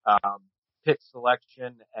better pitch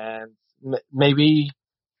selection, and maybe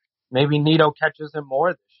Nito catches him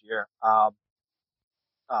more this year.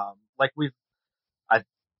 Like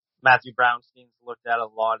Matthew Brownstein's looked at a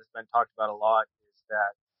lot, has been talked about a lot, is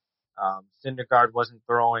that Syndergaard wasn't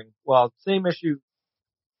throwing well. Same issue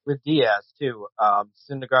with Diaz too.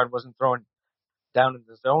 Syndergaard wasn't throwing down in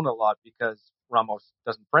the zone a lot because Ramos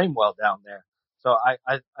doesn't frame well down there. So I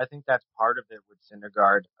think that's part of it with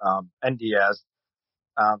Syndergaard and Diaz.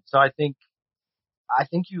 So I think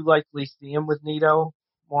you likely see him with Nito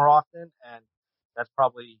more often, and that's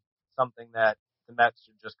probably something that the Mets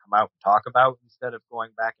should just come out and talk about instead of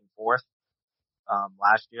going back and forth.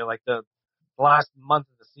 Last year, like the last month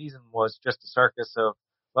of the season was just a circus of,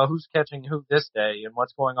 well, who's catching who this day and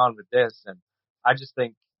what's going on with this. And I just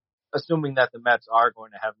think, assuming that the Mets are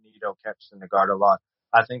going to have Nito catch Syndergaard a lot,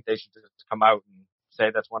 I think they should just come out and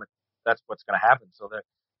say that's what's going to happen. So that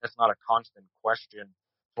that's not a constant question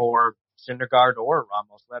for Syndergaard or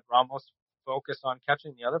Ramos. Let Ramos focus on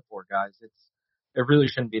catching the other 4 guys. It really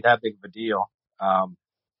shouldn't be that big of a deal.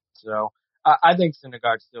 So I think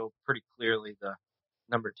Syndergaard's still pretty clearly the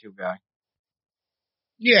number 2 guy.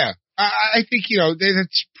 Yeah, I think,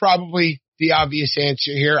 that's probably the obvious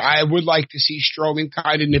answer here. I would like to see Stroman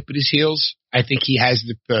kind of nip at his heels. I think he has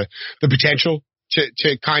the potential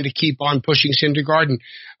to kind of keep on pushing Syndergaard. And,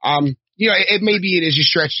 it is a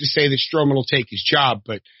stretch to say that Stroman will take his job,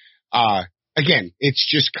 but, again, it's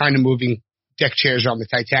just kind of moving deck chairs on the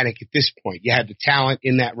Titanic at this point. You have the talent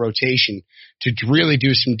in that rotation to really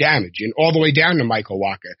do some damage, and all the way down to Michael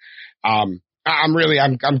Wacha. I'm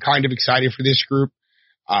kind of excited for this group.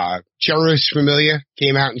 Jeurys Familia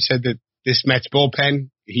came out and said that this Mets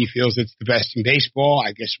bullpen, he feels it's the best in baseball.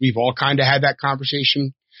 I guess we've all kind of had that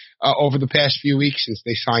conversation over the past few weeks since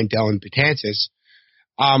they signed Dellin Betances.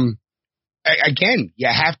 Again, you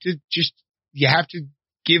have to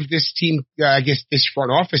give this team, this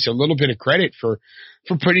front office a little bit of credit for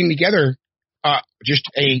putting together just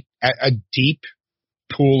a deep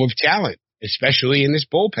pool of talent, especially in this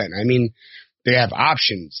bullpen. I mean, they have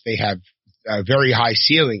options. They have very high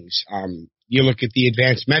ceilings. You look at the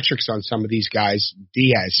advanced metrics on some of these guys,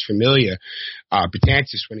 Diaz, Familia,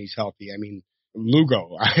 Betances when he's healthy. I mean,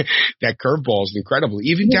 Lugo, that curveball is incredible.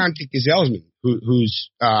 Even down to Gesellsman, who's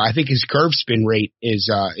I think his curve spin rate is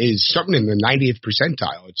something in the 90th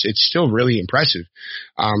percentile. It's still really impressive.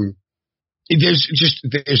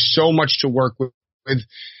 There's so much to work with.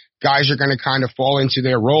 Guys are going to kind of fall into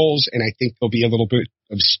their roles, and I think there'll be a little bit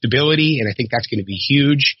of stability, and I think that's going to be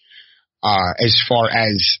huge as far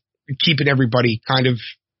as keeping everybody kind of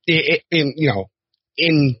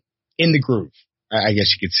in the groove, I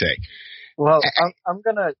guess you could say. Well, I'm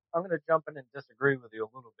gonna jump in and disagree with you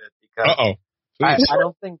a little bit because I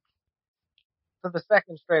don't think for the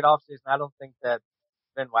second straight offseason, I don't think that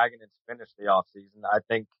Van Wagenen's finished the offseason. I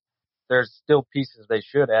think there's still pieces they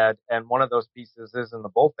should add, and one of those pieces is in the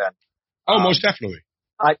bullpen. Oh, most definitely.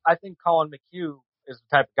 I think Colin McHugh is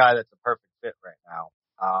the type of guy that's a perfect fit right now.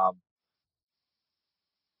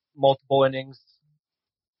 Multiple innings.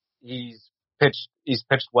 He's he's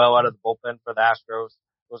pitched well out of the bullpen for the Astros.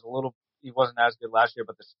 He wasn't as good last year,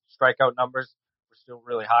 but the strikeout numbers were still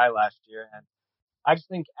really high last year. And I just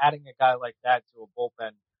think adding a guy like that to a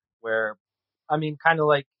bullpen where, I mean, kind of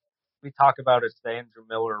like we talk about it's the Andrew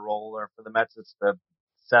Miller role, or for the Mets it's the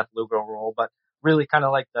Seth Lugo role, but really kind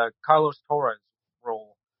of like the Carlos Torres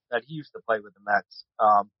role that he used to play with the Mets,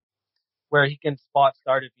 where he can spot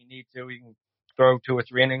start if you need to. He can throw 2 or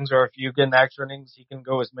 3 innings, or if you get an extra innings, he can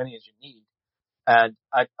go as many as you need. And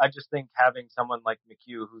I just think having someone like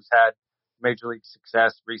McHugh, who's had major league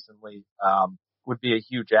success recently, would be a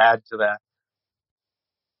huge add to that.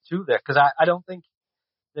 Because I don't think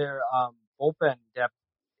their bullpen depth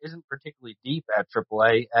isn't particularly deep at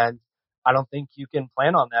AAA, and I don't think you can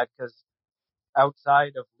plan on that because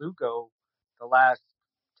outside of Lugo, the last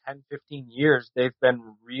 10, 15 years, they've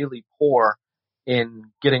been really poor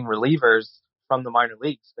in getting relievers from the minor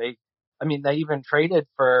leagues. They even traded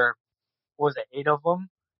for, what was it, 8 of them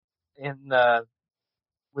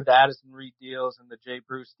with the Addison Reed deals and the Jay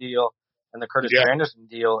Bruce deal and the Curtis Anderson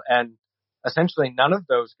deal, and essentially none of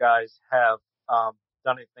those guys have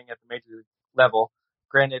done anything at the major league level.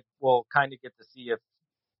 Granted, we'll kind of get to see if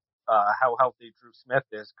how healthy Drew Smith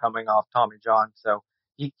is coming off Tommy John, so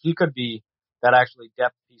he could be that actually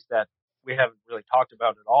depth piece that we haven't really talked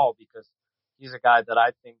about at all, because he's a guy that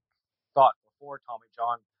I think thought before Tommy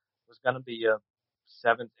John was going to be a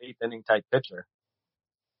 7th, 8th inning type pitcher.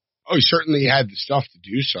 Oh, he certainly had the stuff to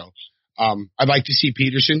do so. I'd like to see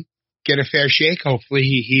Peterson get a fair shake. Hopefully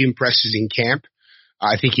he impresses in camp.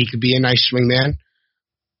 I think he could be a nice swingman.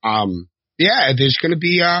 There's going to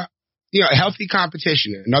be a healthy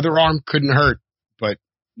competition. Another arm couldn't hurt, but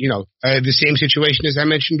the same situation as I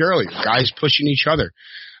mentioned earlier, guys pushing each other.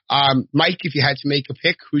 Mike, if you had to make a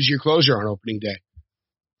pick, who's your closer on opening day?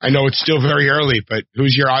 I know it's still very early, but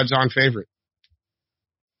who's your odds-on favorite?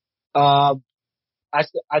 I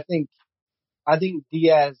think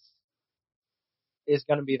Diaz is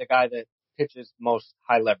going to be the guy that pitches most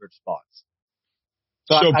high leverage spots.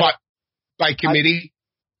 So by committee?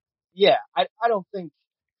 I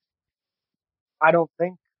don't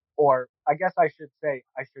think, or I guess I should say,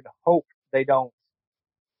 I should hope they don't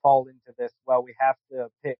fall into this. Well, we have to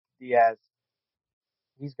pick Diaz.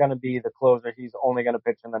 He's going to be the closer. He's only going to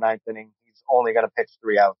pitch in the 9th inning. He's only going to pitch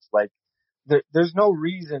 3 outs. Like, there's no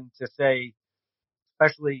reason to say,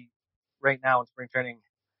 especially right now in spring training,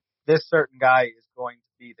 this certain guy is going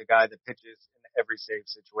to be the guy that pitches in every save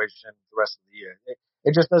situation the rest of the year.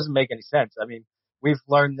 It just doesn't make any sense. I mean, we've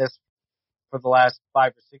learned this for the last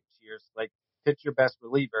 5 or 6 years. Like, pitch your best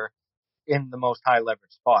reliever in the most high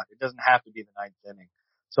leverage spot. It doesn't have to be the 9th inning.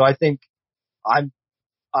 So I think I'm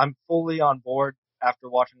fully on board after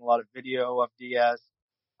watching a lot of video of Diaz.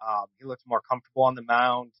 He looks more comfortable on the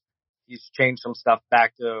mound. He's changed some stuff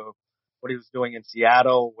back to what he was doing in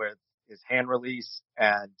Seattle with his hand release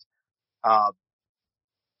and,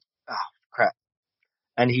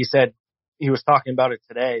 And he said, he was talking about it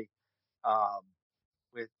today,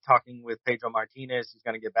 talking with Pedro Martinez. He's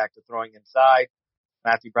going to get back to throwing inside.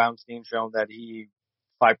 Matthew Brownstein shown that he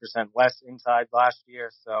 5% less inside last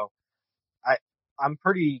year. So I'm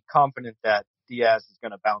pretty confident that Diaz is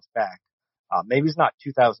going to bounce back. Maybe he's not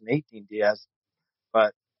 2018 Diaz,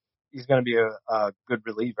 but he's going to be a good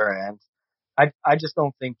reliever. And I just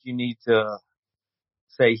don't think you need to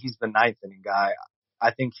say he's the 9th inning guy.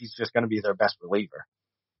 I think he's just going to be their best reliever.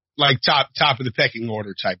 Like top of the pecking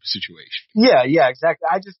order type of situation. Yeah, exactly.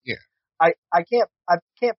 I can't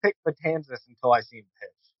pick Betances until I see him pitch.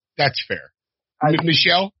 That's fair.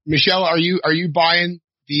 Michelle, are you buying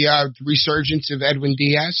the resurgence of Edwin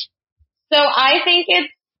Diaz? So I think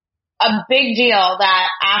it's a big deal that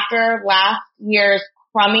after last year's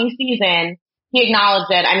crummy season, he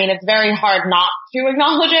acknowledged it. I mean, it's very hard not to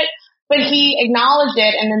acknowledge it, but he acknowledged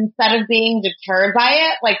it, and instead of being deterred by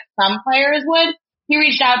it, like some players would, he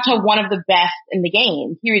reached out to one of the best in the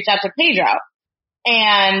game. He reached out to Pedro,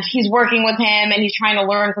 and he's working with him, and he's trying to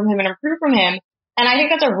learn from him and improve from him. And I think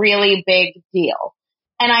that's a really big deal.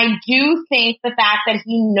 And I do think the fact that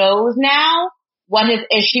he knows now what his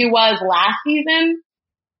issue was last season,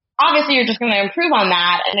 obviously you're just going to improve on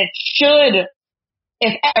that, and it should,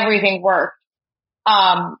 if everything worked,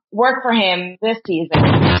 work for him this season.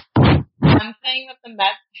 One thing that the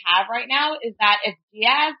Mets have right now is that if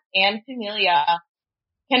Diaz and Familia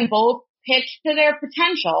can both pitch to their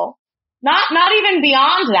potential, not even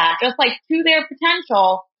beyond that, just like to their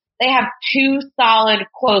potential, they have 2 solid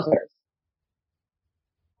closers.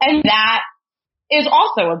 And that is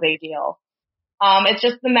also a big deal. It's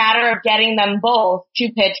just a matter of getting them both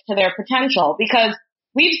to pitch to their potential, because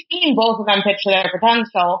we've seen both of them pitch to their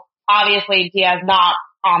potential. Obviously, Diaz not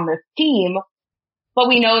on this team, but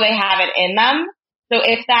we know they have it in them. So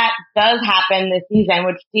if that does happen this season,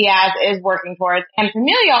 which Diaz is working towards, and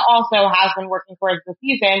Familia also has been working towards this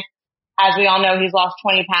season, as we all know, he's lost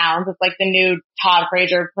 20 pounds. It's like the new Todd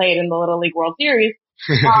Frazier played in the Little League World Series.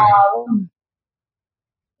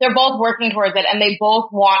 They're both working towards it, and they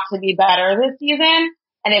both want to be better this season.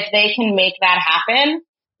 And if they can make that happen,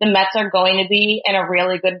 the Mets are going to be in a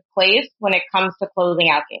really good place when it comes to closing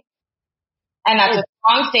out games. And that's a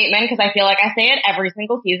strong statement because I feel like I say it every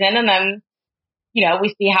single season, and then, you know,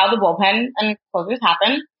 we see how the bullpen and closers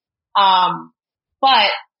happen.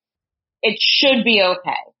 But it should be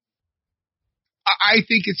okay. I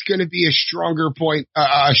think it's going to be a stronger point,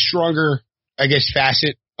 a stronger, I guess,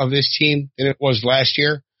 facet of this team than it was last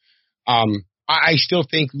year. I still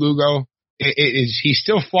think Lugo he's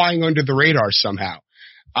still flying under the radar somehow.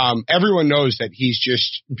 Everyone knows that he's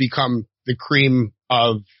just become the cream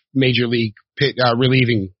of Major League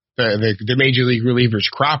relieving the Major League relievers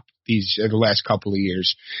crop the last couple of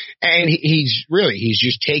years, and he's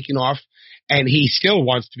just taken off, and he still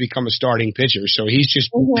wants to become a starting pitcher. So he's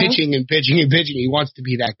just pitching and pitching and pitching. He wants to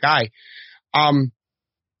be that guy.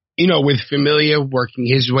 You know, with Familia working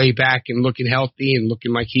his way back and looking healthy and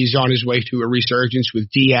looking like he's on his way to a resurgence,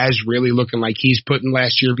 with Diaz really looking like he's putting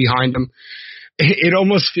last year behind him, it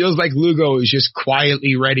almost feels like Lugo is just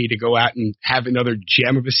quietly ready to go out and have another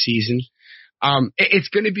gem of a season. It's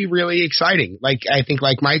going to be really exciting. Like, I think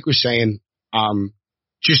like Mike was saying,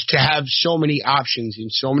 just to have so many options in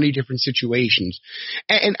so many different situations.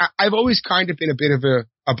 And I've always kind of been a bit of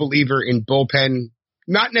a believer in bullpen,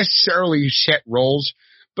 not necessarily set roles,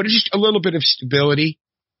 but just a little bit of stability.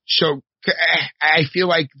 So I feel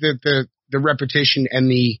like the repetition and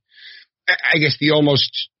the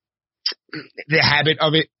habit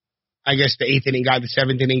of it, I guess the 8th inning guy, the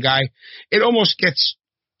 7th inning guy, it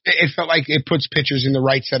felt like it puts pitchers in the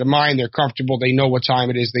right set of mind. They're comfortable. They know what time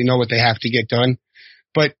it is. They know what they have to get done.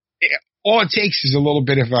 But all it takes is a little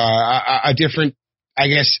bit of a different, I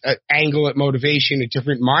guess, angle at motivation, a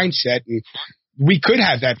different mindset. And we could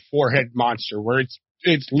have that four-head monster where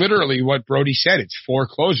it's literally what Brody said. It's 4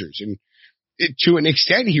 closers. And to an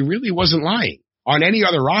extent, he really wasn't lying. On any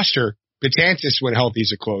other roster, Betances, when healthy,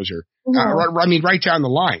 is a closer. Right down the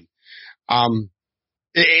line.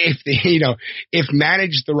 If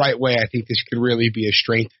managed the right way, I think this could really be a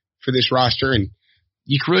strength for this roster. And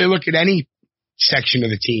you can really look at any section of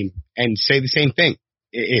the team and say the same thing.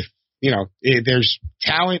 If there's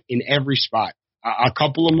talent in every spot. A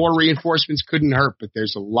couple of more reinforcements couldn't hurt, but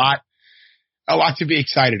there's a lot to be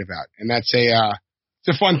excited about. And that's it's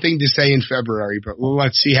a fun thing to say in February, but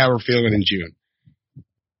let's see how we're feeling in June.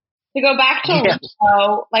 To go back to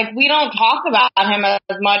Lugo, we don't talk about him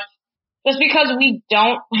as much just because we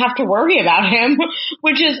don't have to worry about him,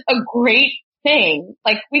 which is a great thing.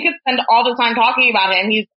 We could spend all the time talking about him.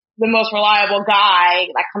 He's the most reliable guy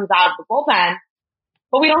that comes out of the bullpen,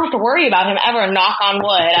 but we don't have to worry about him ever, knock on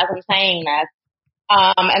wood, as I'm saying this.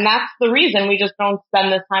 And that's the reason we just don't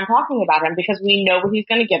spend this time talking about him, because we know what he's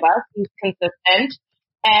going to give us. He's consistent.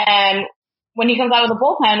 And when he comes out of the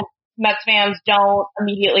bullpen, Mets fans don't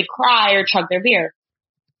immediately cry or chug their beer.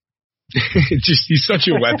 He's such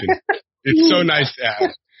a weapon. It's so nice to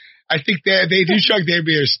have. I think they do chug their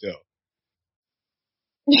beer still.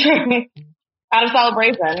 Out of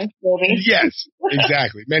celebration, maybe. Yes,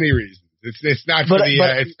 exactly. Many reasons. It's not for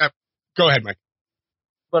it's not. Go ahead, Mike.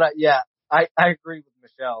 But I agree with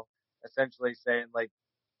Michelle, essentially saying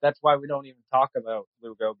that's why we don't even talk about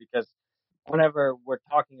Lugo, because whenever we're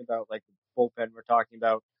talking about the bullpen, we're talking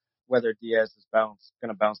about whether Diaz is going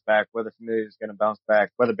to bounce back, whether Familia is going to bounce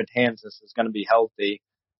back, whether Betances is going to be healthy,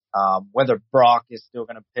 whether Brock is still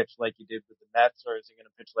going to pitch like he did with the Mets, or is he going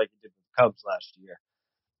to pitch like he did with the Cubs last year?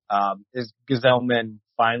 Is Gsellman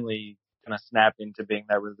finally going to snap into being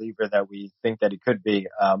that reliever that we think that he could be?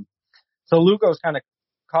 So Lugo's kind of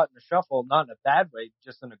caught in the shuffle, not in a bad way,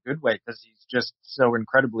 just in a good way, because he's just so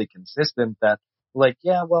incredibly consistent that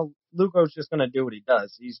Lugo's just going to do what he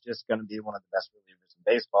does. He's just going to be one of the best relievers in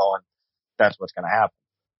baseball, and that's what's going to happen.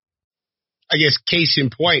 I guess case in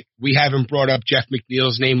point, we haven't brought up Jeff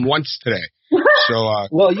McNeil's name once today. So,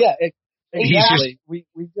 exactly. We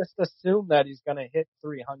just assume that he's going to hit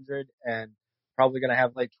 300 and probably going to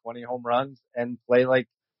have 20 home runs and play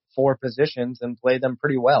 4 positions and play them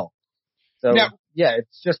pretty well. So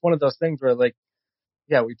it's just one of those things where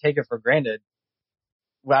we take it for granted.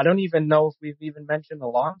 Well, I don't even know if we've even mentioned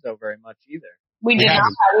Alonso very much either. We did not.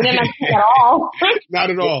 We didn't mention it at all. Not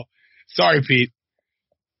at all. Sorry, Pete.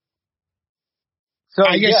 So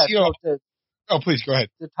I guess please go ahead.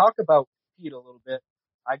 To talk about Pete a little bit,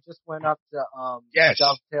 I just went up to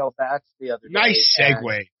Dovetail Bats the other day. Nice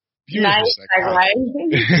segue. Beautiful Nice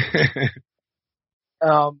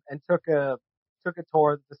segue. And took a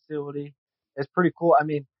tour of the facility. It's pretty cool. I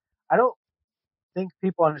mean, I don't think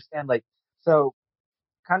people understand, like, so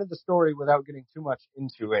kind of the story without getting too much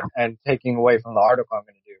into it and taking away from the article I'm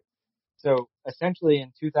going to do. So essentially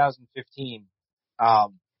in 2015,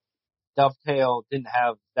 Dovetail didn't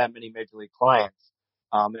have that many major league clients.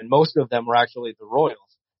 And most of them were actually the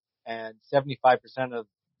Royals, and 75% of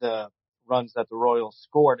the runs that the Royals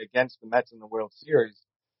scored against the Mets in the World Series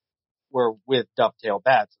were with Dovetail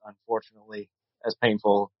bats, unfortunately, as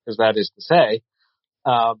painful as that is to say.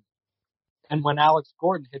 And when Alex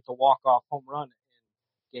Gordon hit the walk-off home run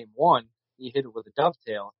in Game 1, he hit it with a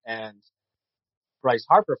Dovetail, and Bryce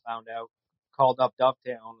Harper found out, called up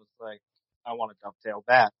Dovetail, and was like, I want a Dovetail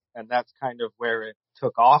bat. And that's kind of where it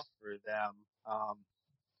took off for them.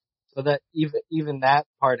 So that even that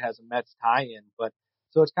part has a Mets tie-in. But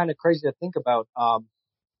so it's kind of crazy to think about. Not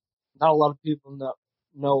a lot of people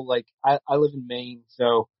know, like, I live in Maine,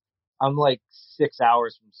 so I'm like 6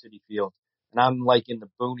 hours from Citi Field, and I'm like in the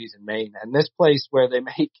boonies in Maine. And this place where they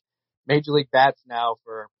make major league bats now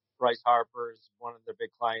for Bryce Harper is one of their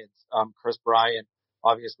big clients. Chris Bryant,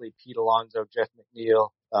 obviously Pete Alonso, Jeff McNeil,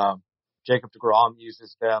 Jacob deGrom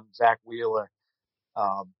uses them, Zach Wheeler.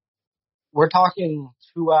 We're talking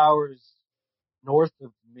 2 hours north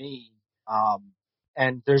of me.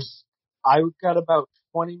 And I got about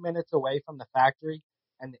 20 minutes away from the factory,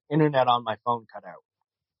 and the internet on my phone cut out.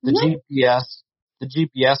 The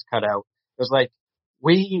GPS cut out. It was like,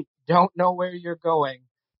 we don't know where you're going,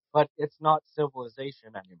 but it's not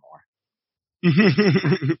civilization anymore.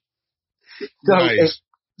 Nice.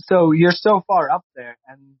 So you're so far up there,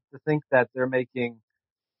 and to think that they're making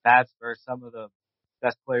bats for some of the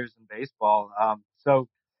best players in baseball. So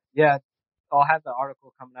yeah, I'll have the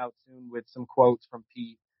article coming out soon with some quotes from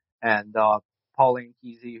Pete and Pauline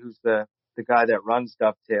Kesey, who's the guy that runs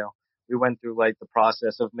Dovetail. We went through like the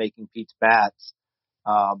process of making Pete's bats,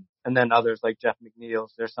 and then others like Jeff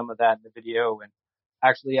McNeil's. There's some of that in the video. And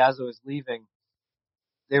actually, as I was leaving,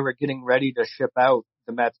 they were getting ready to ship out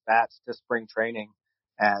the Mets bats to spring training,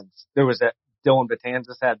 and there was Dylan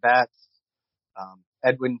Betances had bats,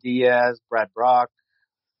 Edwin Diaz, Brad Brock,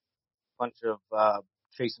 a bunch of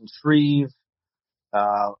Jason Shreve,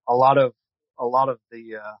 a lot of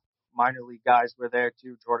the minor league guys were there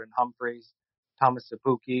too. Jordan Humphreys, Thomas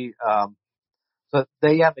Sapuki. So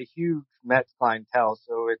they have a huge Mets clientele,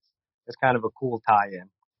 so it's kind of a cool tie-in.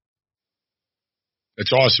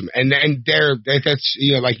 That's awesome. And that's,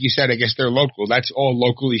 you know, like you said, I guess they're local. That's all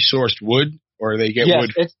locally sourced wood, or they get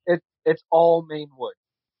wood? It's all Maine wood.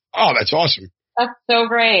 Oh, that's awesome. That's so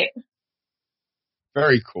great.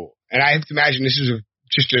 Very cool. And I have to imagine this is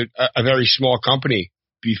just a very small company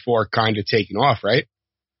before kind of taking off, right?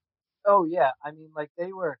 Oh yeah. I mean, like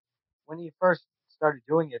when he first started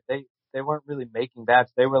doing it, they weren't really making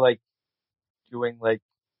bats. They were like they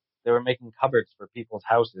were making cupboards for people's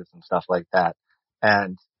houses and stuff like that.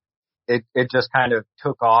 And it just kind of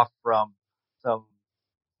took off from some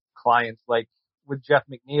clients. Like with Jeff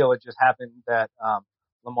McNeil, it just happened that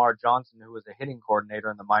Lamar Johnson, who was a hitting coordinator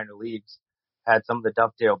in the minor leagues, had some of the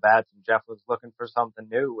Dovetail bats, and Jeff was looking for something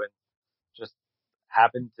new and just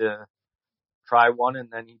happened to try one,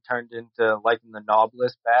 and then he turned into liking the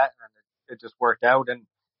knobless bat, and it just worked out. And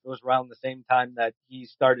it was around the same time that he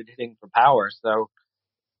started hitting for power, so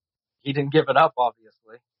he didn't give it up,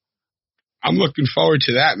 obviously. I'm looking forward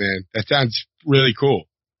to that, man. That sounds really cool.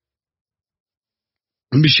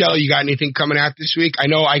 Michelle, you got anything coming out this week? I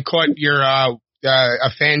know I caught your A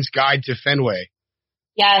Fan's Guide to Fenway.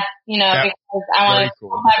 Yes, because I want to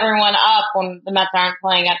pump everyone up when the Mets aren't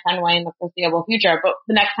playing at Fenway in the foreseeable future. But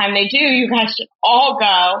the next time they do, you guys should all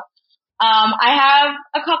go. I have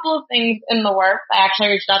a couple of things in the works. I actually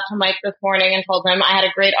reached out to Mike this morning and told him I had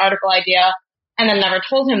a great article idea, and then never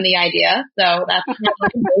told him the idea. So that's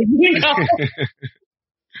amazing.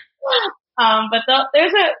 But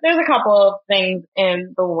there's a couple of things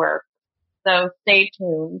in the works. So stay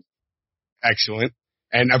tuned. Excellent.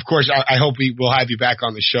 And of course, I hope we will have you back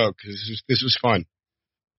on the show because this was fun.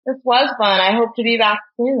 This was fun. I hope to be back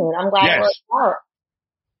soon. I'm glad it worked out.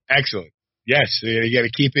 Excellent. Yes, you got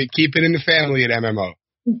to keep it in the family at MMO.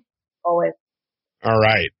 Always. All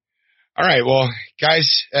right. Well,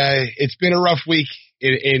 guys, it's been a rough week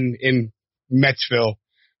in Metsville,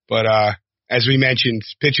 but as we mentioned,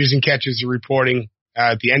 pitchers and catchers are reporting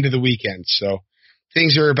at the end of the weekend, so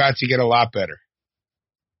things are about to get a lot better.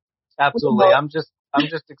 Absolutely. I'm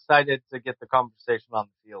just excited to get the conversation on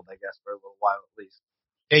the field, I guess, for a little while at least.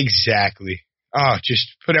 Exactly. Oh,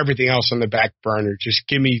 just put everything else on the back burner. Just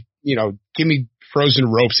give me frozen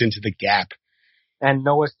ropes into the gap, And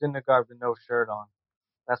Noah Syndergaard with no shirt on.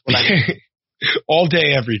 That's what I mean. All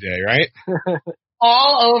day, every day, right?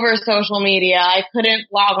 All over social media. I couldn't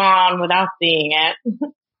log on without seeing it.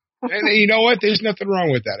 And you know what? There's nothing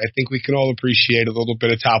wrong with that. I think we can all appreciate a little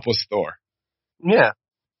bit of topless Thor. Yeah.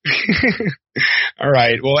 All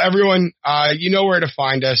right. Well, everyone, you know where to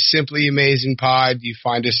find us. Simply Amazing Pod. You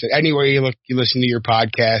find us anywhere you listen to your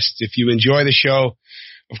podcast. If you enjoy the show,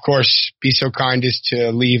 of course, be so kind as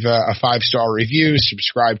to leave a 5-star review,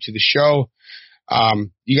 subscribe to the show.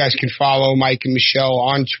 You guys can follow Mike and Michelle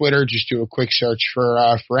on Twitter. Just do a quick search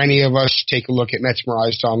for any of us. Take a look at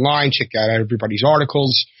Metsmerized Online. Check out everybody's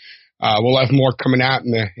articles. We'll have more coming out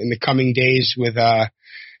in the coming days with the,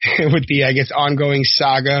 I guess, ongoing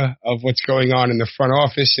saga of what's going on in the front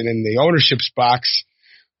office and in the ownership's box.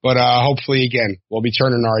 But hopefully, again, we'll be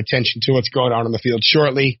turning our attention to what's going on the field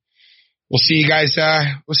shortly. We'll see you guys.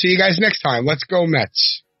 We'll see you guys next time. Let's go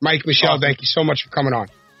Mets. Mike, Michelle, thank you so much for coming on.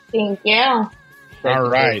 Thank you. All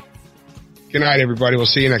right. Good night, everybody. We'll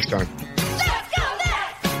see you next time.